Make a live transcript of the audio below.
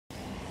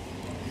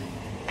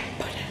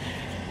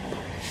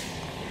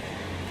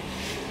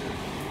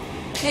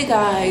Hey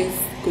guys,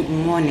 good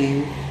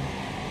morning.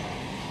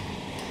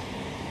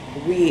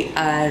 We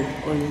are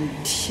on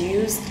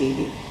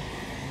Tuesday.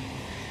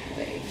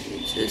 Wait,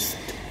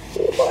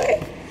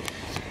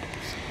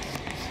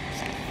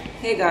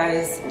 Hey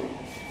guys,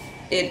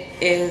 it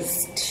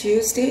is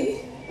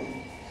Tuesday,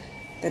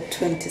 the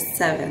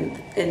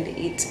 27th, and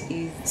it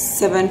is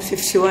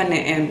 7:51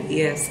 a.m.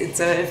 Yes,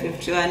 it's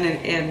 7:51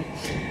 a.m.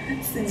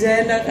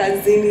 Sijaenda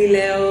kazini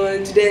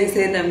leo. Today I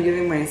said I'm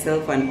giving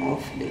myself an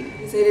off day.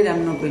 I said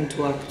I'm not going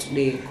to work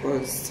today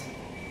because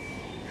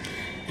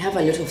I have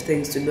a lot of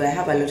things to do. I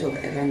have a lot of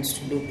errands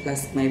to do,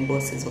 plus my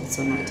boss is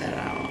also not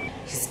around.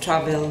 He's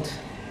traveled.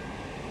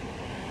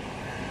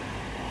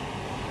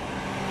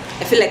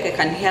 I feel like I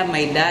can hear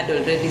my dad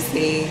already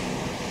say,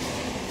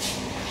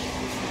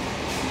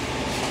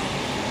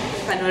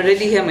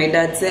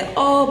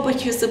 oh,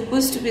 but you're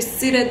supposed to be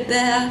seated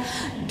there,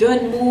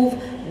 don't move.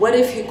 What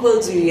if he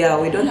calls you? Yeah,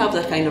 we don't have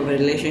that kind of a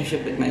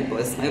relationship with my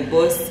boss. My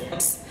boss,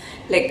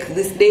 like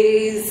these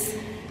days,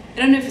 I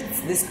don't know if it's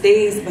these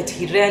days, but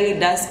he rarely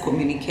does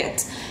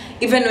communicate.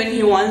 Even when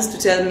he wants to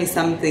tell me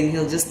something,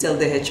 he'll just tell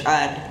the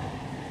HR,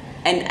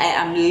 and I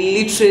am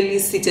literally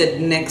seated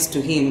next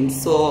to him.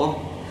 So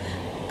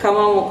kama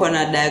mko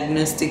na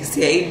diagnostics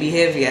ya hii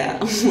behavior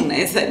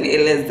unaweza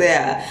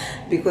nielezea,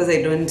 because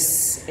I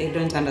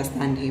don't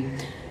understand him.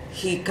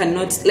 He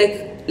cannot,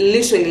 like,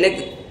 literally,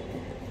 like,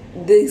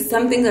 there's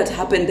something that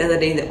happened the other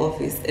day in the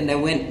office and I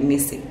went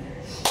missing.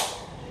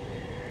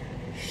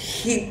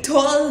 He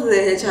told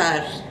the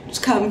HR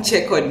to come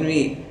check on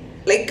me,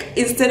 like,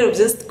 instead of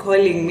just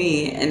calling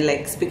me and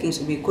like speaking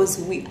to me, because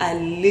we are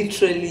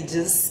literally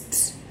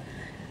just,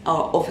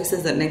 our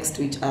offices are next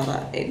to each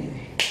other.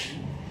 Anyway,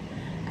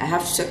 I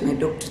have to take my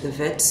dog to the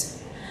vet.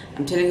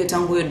 I'm telling you,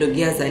 tangu yo dog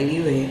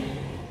yazaliwe,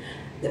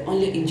 the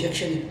only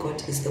injection it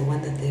got is the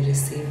one that they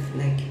receive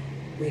like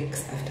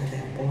weeks after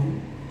they're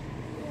born.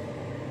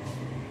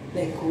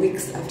 Like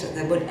weeks after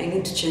they're born. I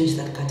need to change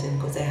that curtain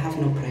because I have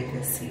no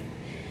privacy.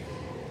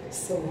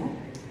 So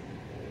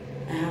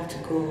I have to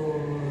go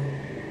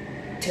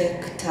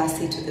take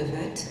Tassie to the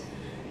vet.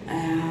 I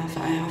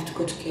have to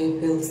go to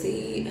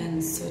KPLC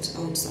and sort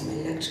out some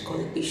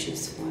electrical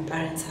issues for my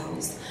parents'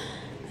 house.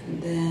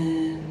 And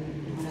then,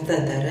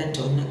 whether they're rent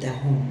or not, their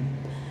home.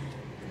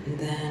 And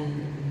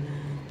then,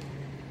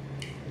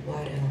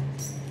 what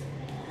else?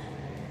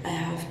 I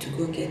have to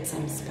go get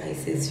some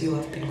spices. You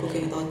have been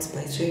cooking without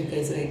spice. Show you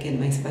guys where I get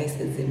my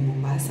spices in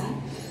Mombasa.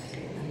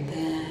 And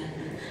then,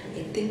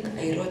 I think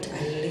I wrote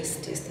a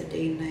list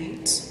yesterday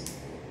night.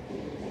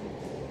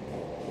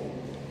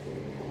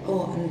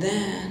 Oh, and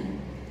then,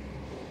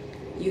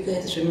 you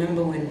guys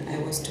remember when I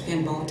was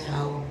talking about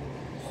how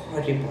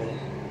horrible.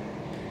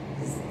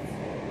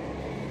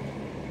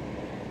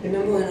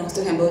 Remember when I was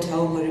talking about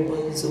how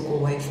horrible Zuko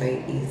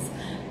Wi-Fi is?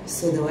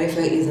 So the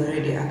Wi-Fi is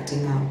already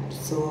acting up.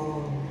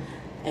 So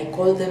I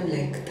called them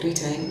like 2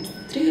 times,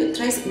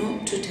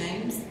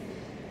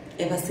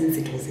 ever since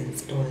it was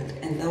installed.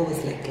 And that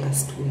was like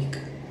last week,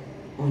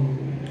 on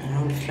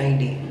around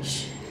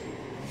Friday-ish.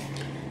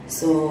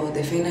 So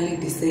they finally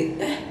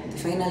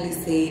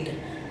said,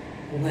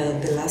 well,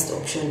 the last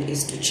option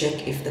is to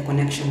check if the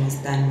connection was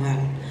done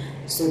well.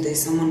 So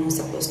there's someone who's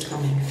supposed to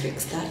come and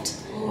fix that.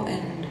 Oh,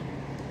 and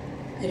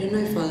I don't know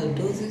if I'll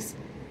do this.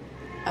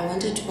 I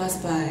wanted to pass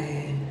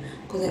by,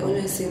 because I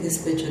always see this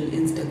page on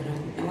Instagram.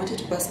 I wanted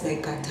to pass by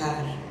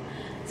Qatar.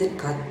 Is it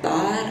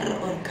Qatar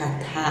or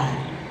Qatar?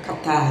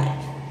 Qatar.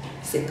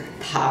 Is it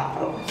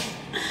Qatar?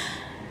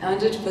 I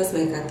wanted to pass by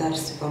Qatar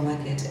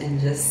supermarket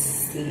and just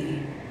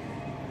see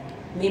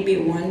maybe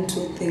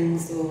 1-2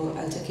 things. So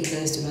I'll take you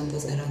guys to run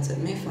those errands with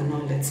me. For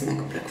now, let's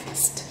make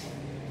breakfast.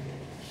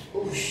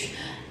 Oosh,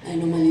 I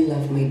normally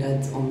love my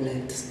dad's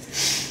omelette.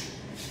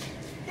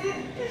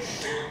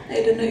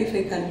 I don't know if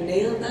I can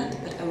nail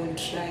that, but I will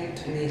try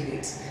to nail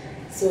it.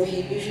 So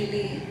he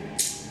usually,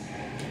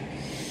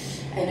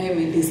 I know it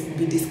may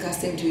be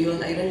disgusting to you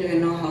all. I don't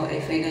even know how I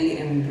finally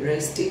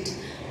embraced it,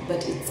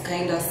 but it's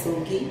kind of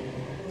soggy.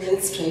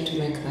 Let's try to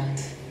make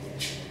that.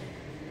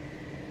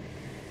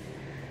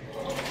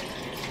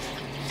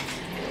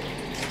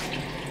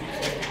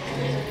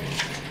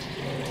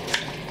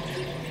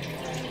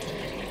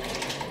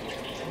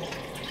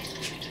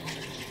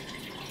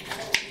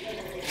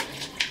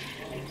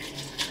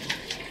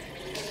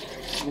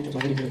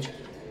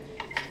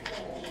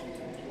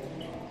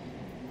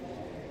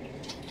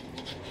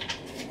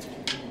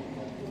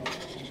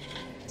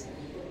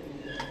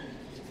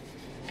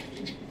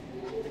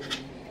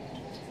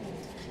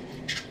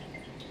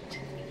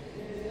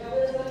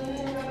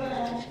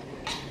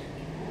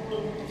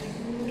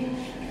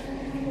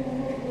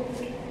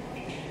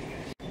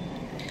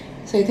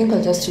 So I think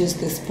I'll just use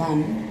this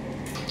pan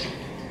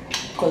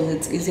because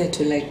it's easier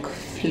to like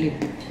flip.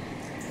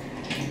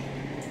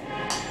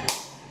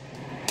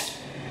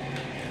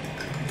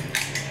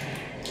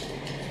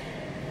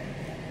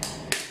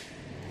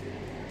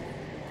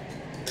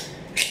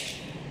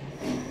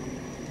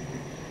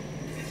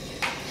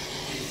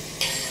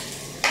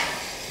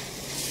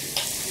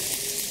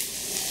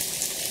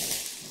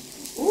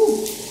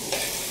 Ooh.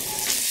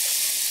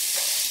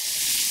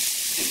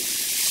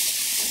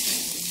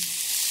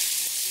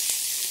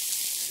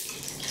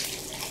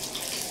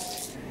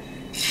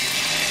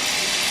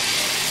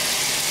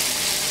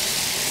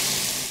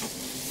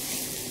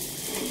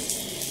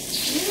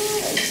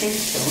 think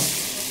so.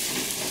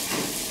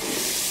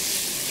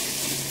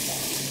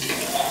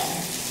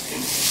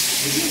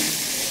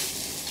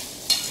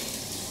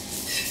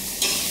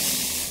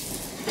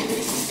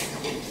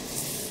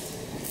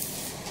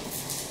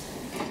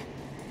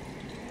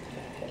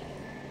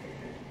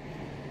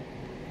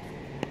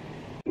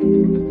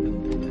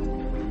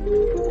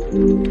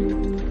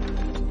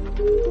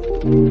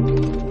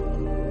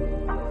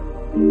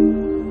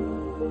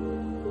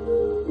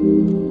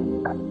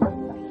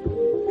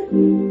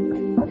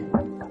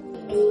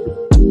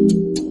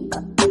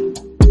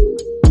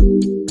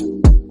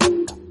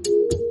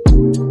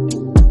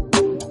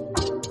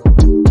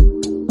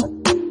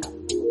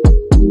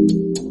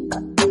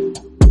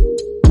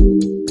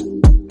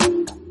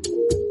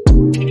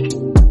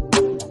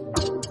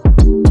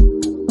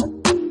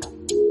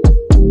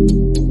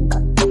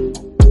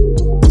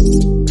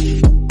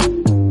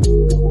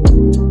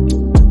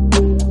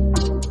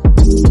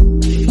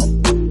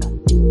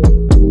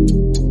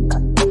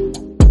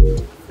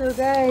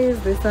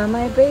 These are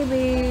my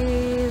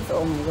babies.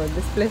 Oh my god,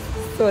 this place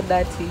is so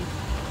dirty.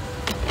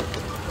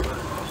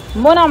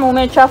 Mbona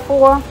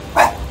mumechafua?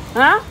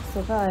 Huh?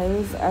 So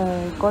guys,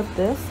 I got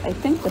this. I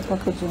think the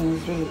packaging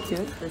is really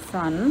cute. The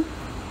sun.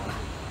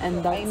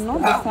 And I know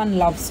the son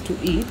loves to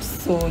eat,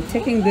 so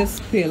taking this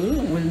pill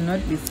will not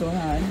be so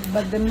hard.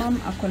 But the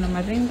mom akona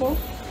maringo,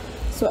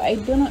 so I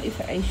don't know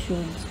if I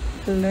should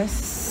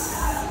use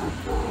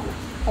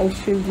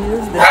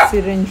the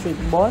syringe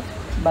with both,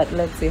 but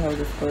let's see how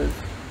this goes.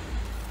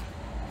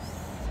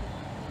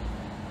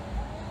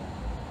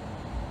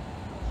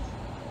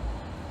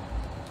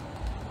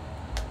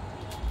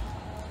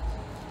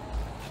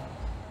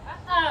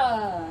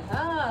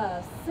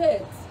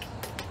 Sit.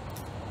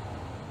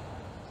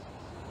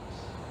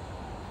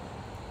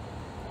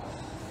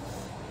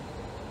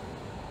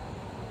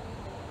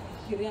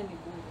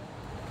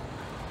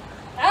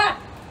 Ah,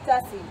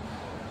 Tassie.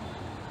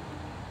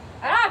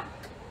 Ah.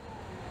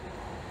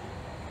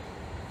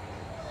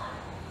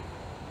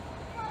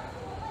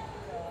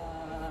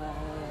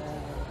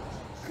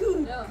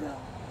 Good girl.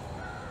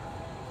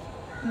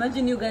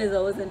 Imagine you guys,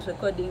 I wasn't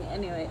recording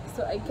anyway.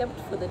 So I kept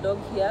for the dog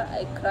here.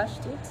 I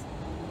crushed it.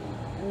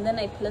 And then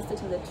I placed it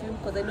in the tube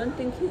because I don't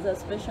think he's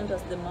as patient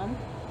as the mom.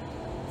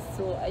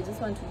 So I just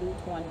want to do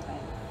it one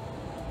time.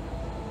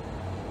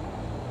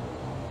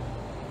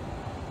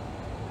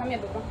 Come here,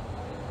 Baba.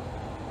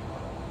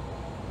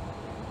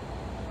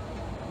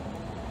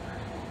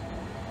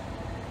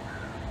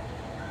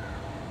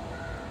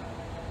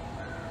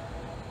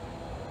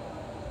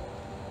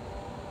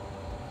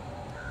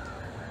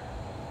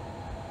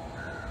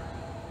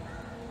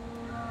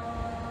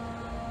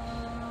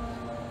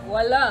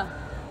 Voila.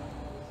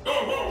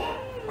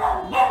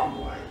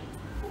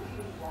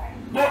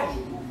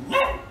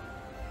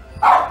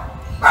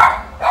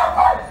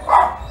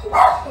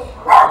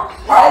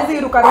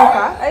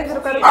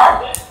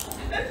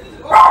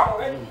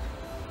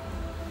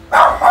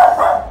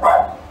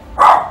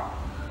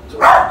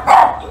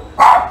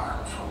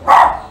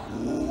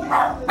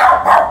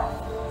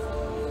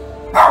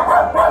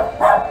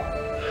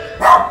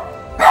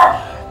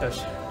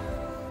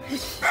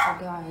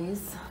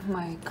 Guys,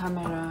 my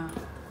camera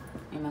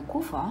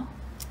imekufa,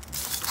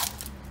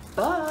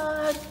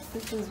 but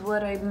this is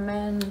what I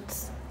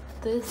meant.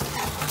 This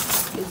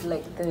is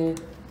like the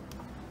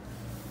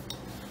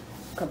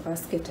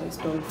basket I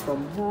stole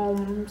from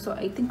home, so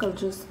I think I'll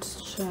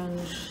just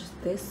change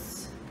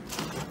this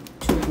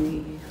to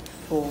be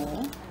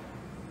for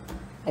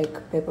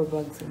like paper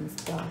bags and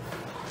stuff.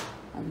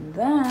 And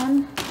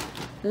then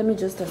let me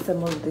just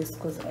assemble this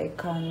because I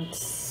can't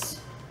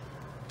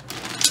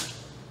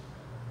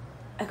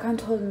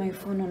hold my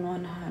phone on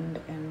one hand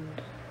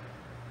and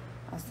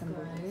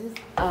assemble this.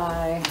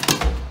 I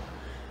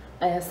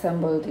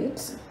assembled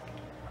it.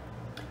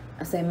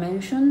 As I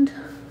mentioned,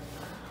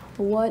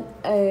 what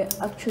I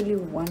actually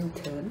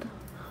wanted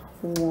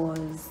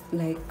was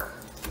like,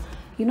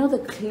 you know, the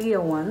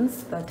clear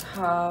ones that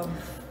have,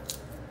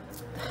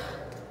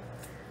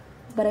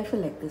 but I feel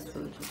like this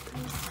will just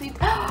fit.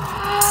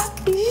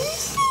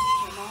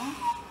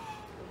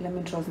 Let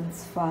me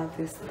transfer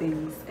these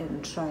things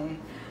and try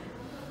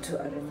to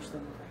arrange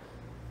them.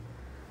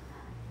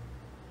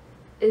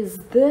 Is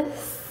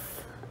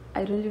this,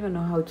 I don't even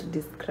know how to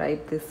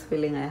describe this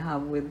feeling I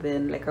have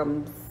within. Like,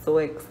 I'm so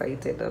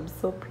excited, I'm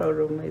so proud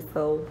of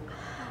myself.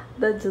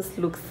 That just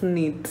looks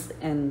neat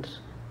and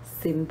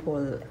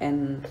simple,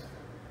 and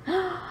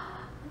I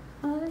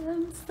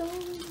am so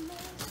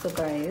nice. So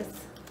guys,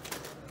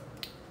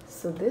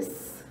 so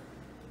this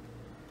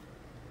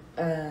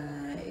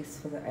is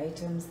for the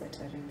items that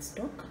are in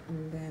stock,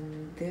 and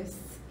then this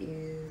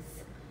is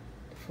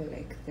for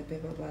like the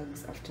paper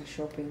bags after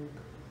shopping.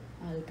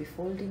 I'll be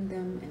folding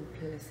them and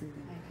placing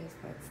them. I guess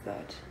that's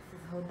that. This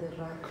is how the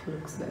rack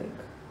looks like.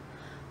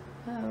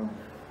 Wow.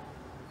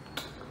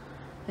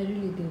 I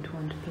really didn't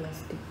want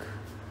plastic.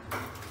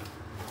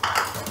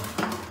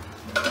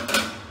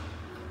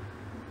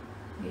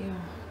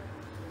 Yeah.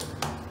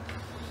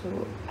 So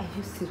are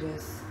you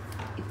serious?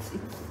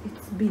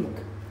 It's big.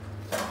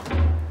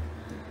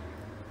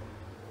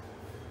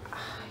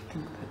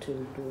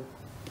 to do.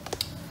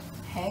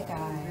 Hey guys,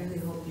 I really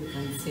hope you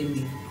can see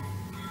me.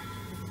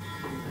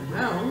 Or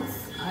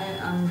else I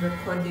am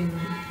recording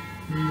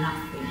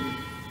nothing.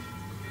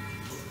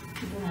 I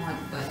don't know what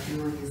that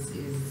noise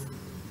is.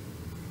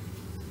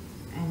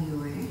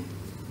 Anyway,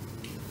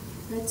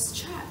 let's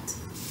chat.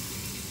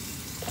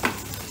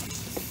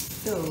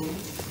 So,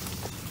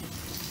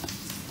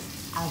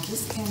 I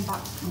just came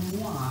back from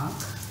work.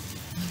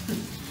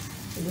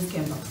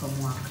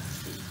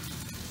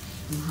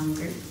 I'm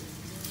hungry.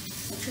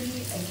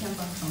 Actually, I came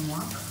back from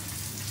work.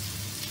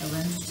 I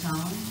went to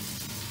town.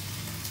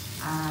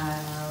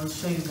 I'll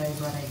show you guys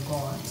what I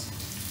got.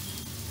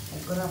 I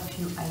got a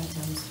few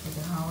items for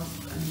the house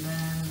and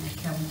then I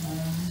came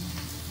home.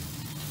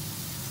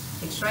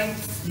 I tried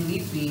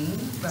sleeping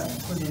but I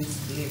couldn't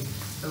sleep,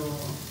 so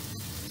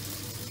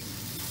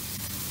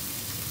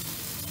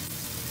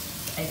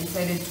I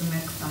decided to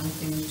make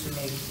something to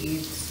like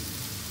eat,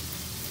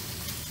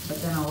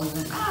 but then I was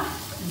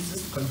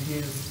just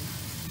confused.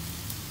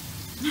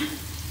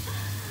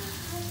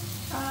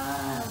 I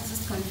was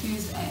just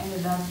confused. I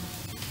ended up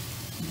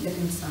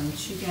getting some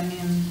chicken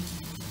in,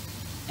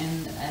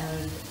 and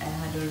I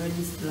had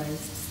already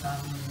sliced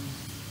some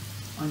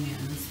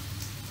onions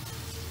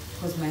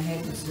because my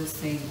head was just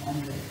saying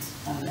omelette.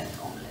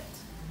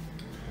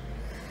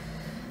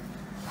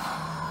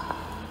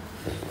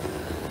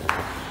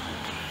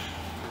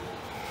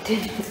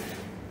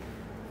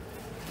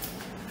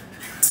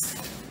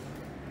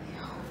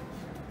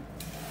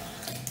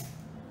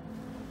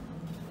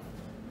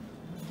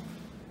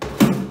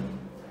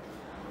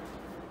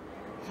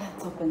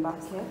 Let's open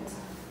basket.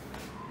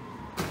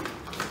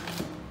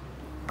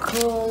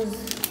 Because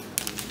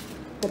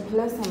the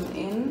place I'm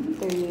in,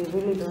 they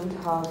really don't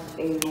have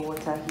a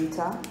water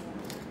heater.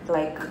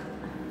 Like,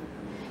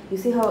 you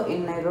see how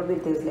in Nairobi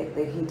there's like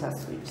the heater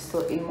switch.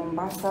 So in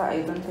Mombasa,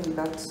 I don't think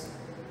that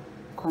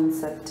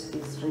concept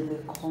is really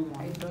common.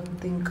 I don't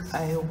think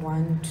I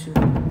want to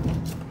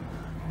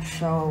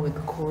shower with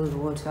cold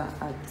water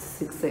at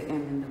 6 a.m.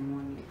 in the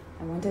morning.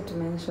 I wanted to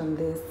mention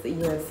this.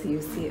 Yes,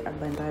 you see a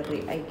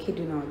bandari. I kid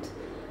you not.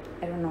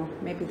 I don't know,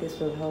 maybe this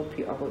will help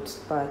you out,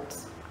 but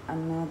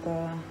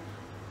another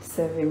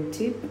 7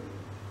 tip.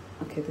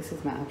 Okay, this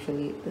is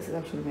actually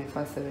my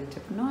first 7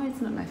 tip. No,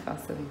 it's not my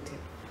first 7 tip.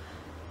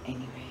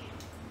 Anyway,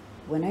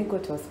 when I go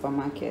to a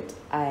supermarket,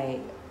 I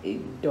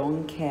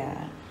don't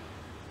care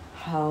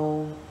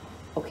how,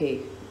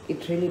 okay,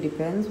 it really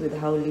depends with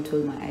how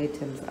little my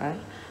items are,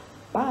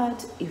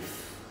 but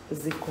if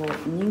ziko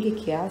nyingi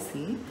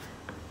kiasi,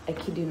 I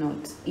kid you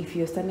not, if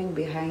you're standing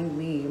behind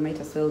me, you might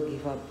as well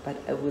give up, but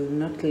I will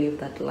not leave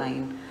that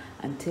line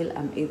until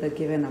I'm either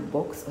given a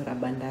box or a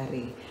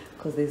bandari,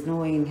 because there's no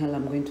way in hell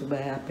I'm going to buy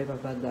a paper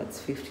bag that's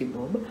 50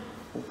 bob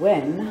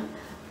when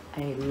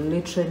I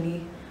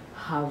literally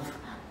have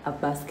a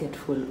basket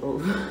full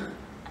of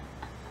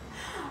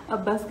a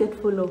basket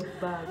full of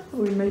bags.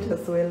 We might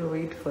as well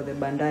wait for the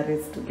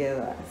bandaris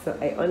together. So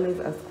I always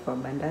ask for a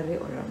bandari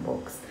or a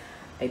box.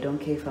 I don't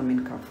care if I'm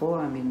in Carrefour,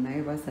 I'm in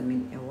Naivas, I'm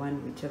in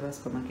A1, whichever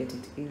supermarket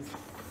it is.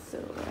 So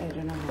I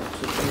don't know how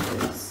to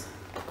do this.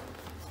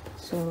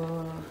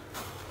 So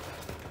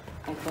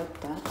I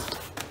got that.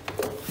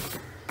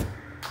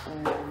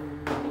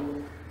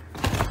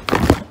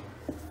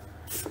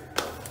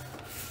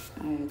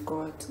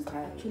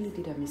 I actually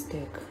did a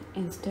mistake.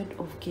 Instead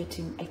of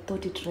getting, I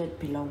thought it read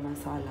pilau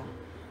masala,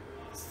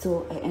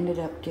 so I ended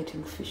up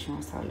getting fish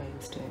masala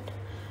instead.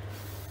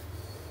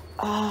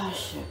 Ah,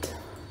 shit.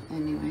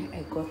 Anyway,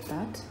 I got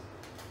that.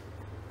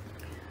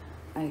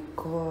 I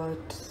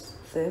got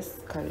this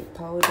curry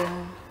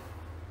powder.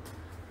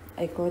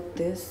 I got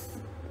this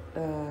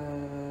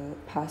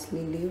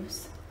parsley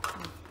leaves.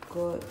 I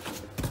got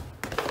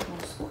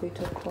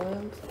mosquito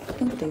coils. I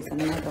think there's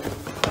another one.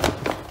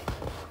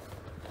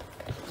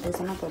 There's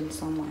another one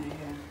somewhere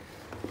here.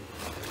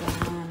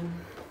 Then,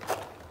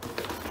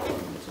 let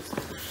me just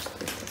push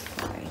this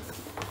aside.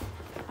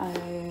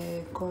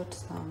 I got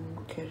some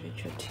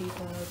carrot tea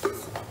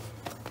bags.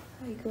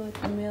 I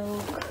got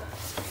milk.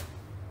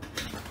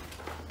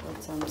 Got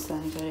some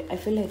sanitary. I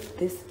feel like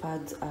these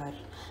bags are,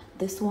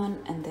 this one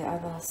and the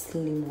other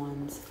slim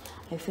ones,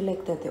 I feel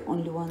like they're the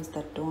only ones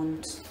that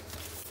don't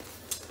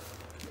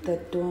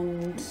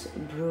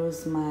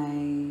bruise my,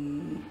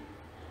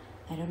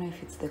 I don't know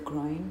if it's the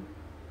groin,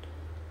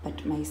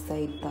 but my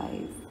side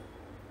thighs.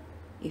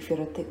 If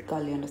you're a thick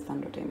girl, you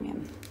understand what I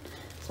mean.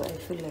 So I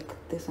feel like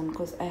this one,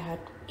 because I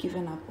had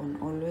given up on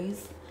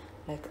Always,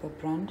 like the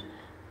brand,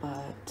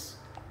 but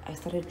I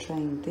started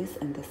trying this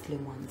and the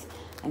slim ones,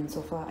 and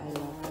so far I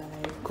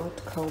got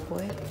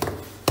Cowboy.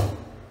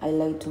 I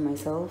lied to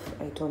myself.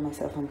 I told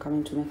myself I'm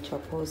coming to make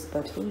chapos,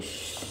 but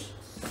whoosh,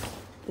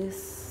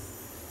 this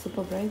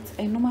Super Brights.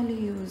 I normally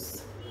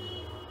use,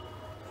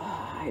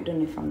 I don't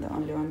know if I'm the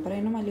only one, but I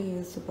normally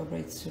use Super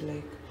Brights to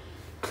like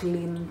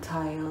clean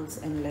tiles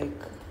and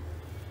like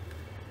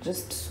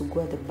just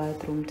sugua the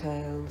bathroom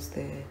tiles,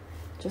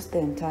 just the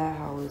entire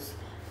house.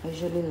 I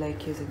usually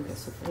like using the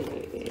Super.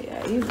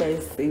 Are you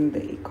guys seeing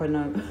the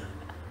economy?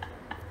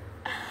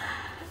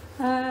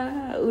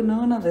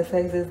 Unaona the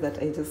sizes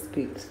that I just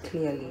picked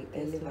clearly.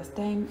 Last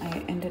time I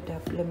ended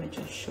up, let me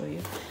just show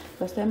you.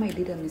 Last time I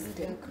did a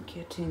mistake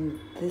getting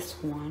this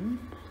one,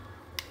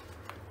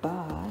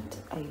 but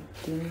I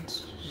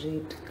didn't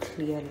read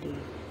clearly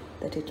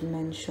that it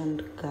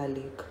mentioned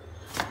garlic.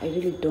 I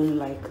really don't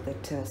like the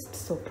taste,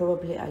 so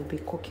probably I'll be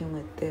cooking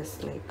with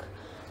this, like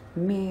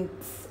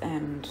meats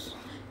and,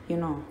 you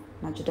know,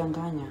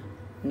 najidanganya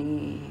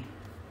ni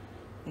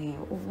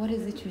what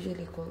is it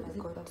usually called? I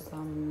got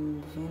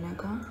some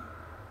vinegar.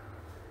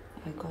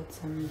 I got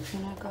some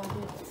vinegar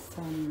with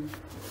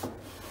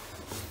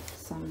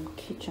some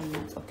kitchen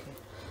nuts. Okay,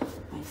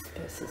 my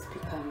space is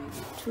becoming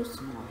too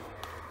small.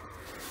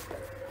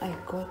 I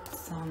got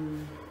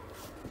some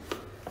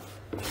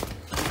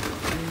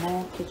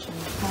more kitchen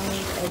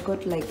nuts. I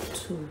got like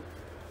 2.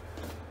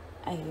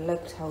 I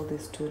liked how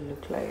these 2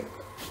 look like,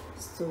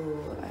 so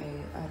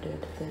I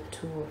added the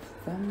 2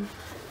 of them.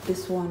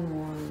 This one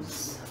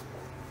was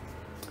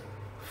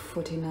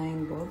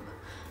 49 bob,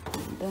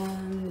 and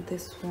then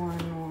this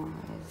one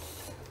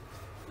was,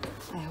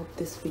 I hope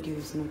this video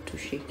is not too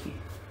shaky.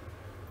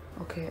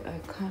 Okay, I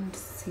can't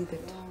see the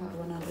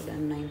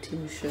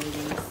 119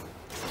 shillings.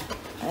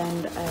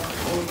 And I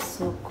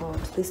also got,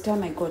 this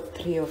time I got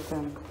 3 of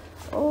them.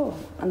 Oh,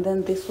 and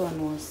then this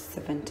one was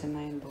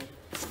 79 bob.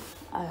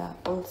 I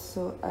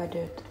also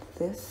added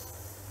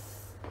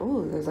this.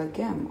 Oh, there's a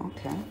game.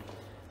 Okay,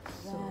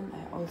 then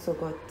I also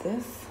got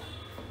this.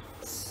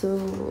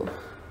 So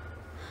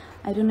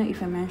I don't know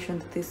if I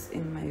mentioned this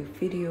in my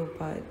video,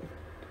 but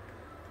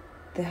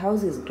the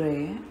house is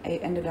gray. I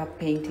ended up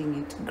painting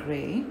it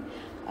gray.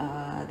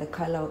 The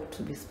color,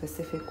 to be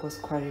specific, was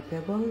Quarry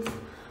Pebbles.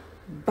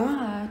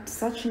 But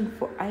searching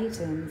for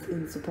items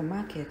in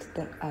supermarket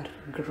that are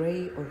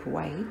gray or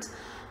white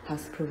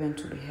has proven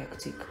to be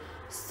hectic.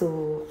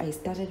 So I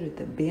started with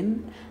the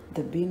bin.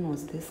 The bin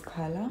was this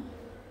color.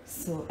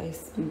 So I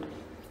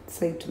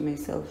said to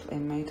myself, I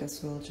might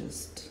as well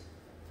just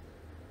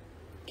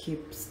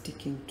keep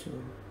sticking to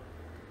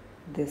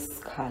this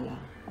color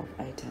of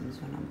items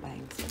when I'm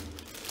buying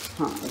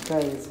stuff.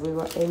 Guys, we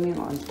were aiming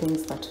on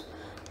things that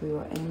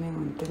were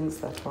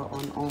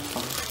on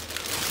offer.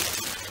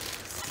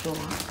 So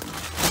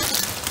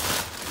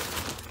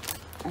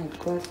I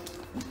got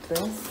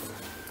this.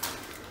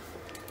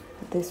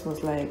 This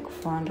was like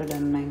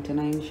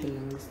 499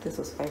 shillings. This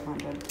was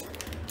 500.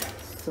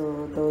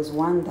 So there was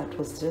one that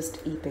was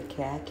just peke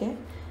yake,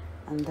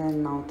 and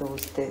then now there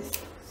was this.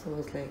 So I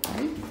was like,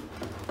 I'm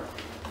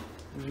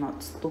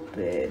not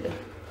stupid.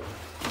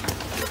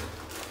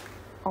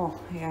 Oh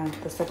yeah,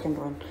 the second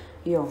one.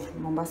 Yo,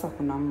 Mombasa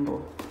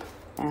kunambo.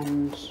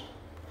 And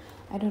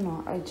I don't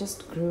know, I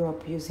just grew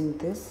up using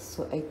this,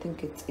 so I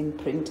think it's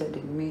imprinted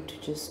in me to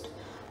just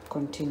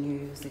continue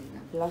using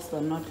them. Last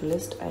but not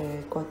least,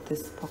 I got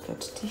these pocket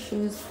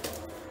tissues.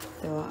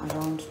 They were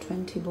around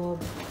 20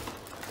 bob.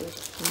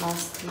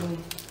 Lastly,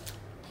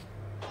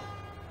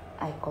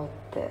 I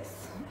got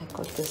this. I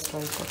got this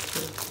tripod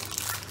too.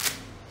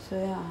 So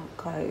yeah,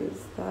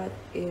 guys, that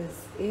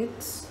is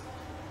it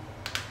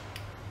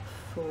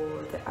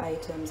for the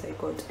items I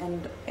got.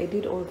 And I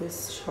did all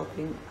this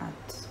shopping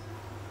at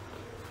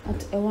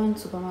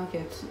Errands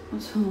supermarket.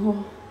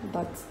 So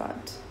that's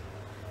that.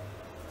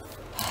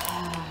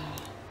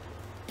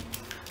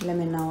 Let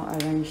me now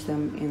arrange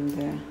them in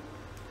the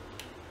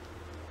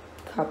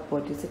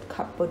cupboard. Is it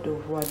cupboard or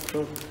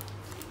wardrobe?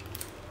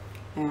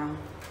 Yeah.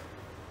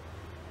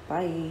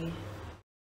 Bye.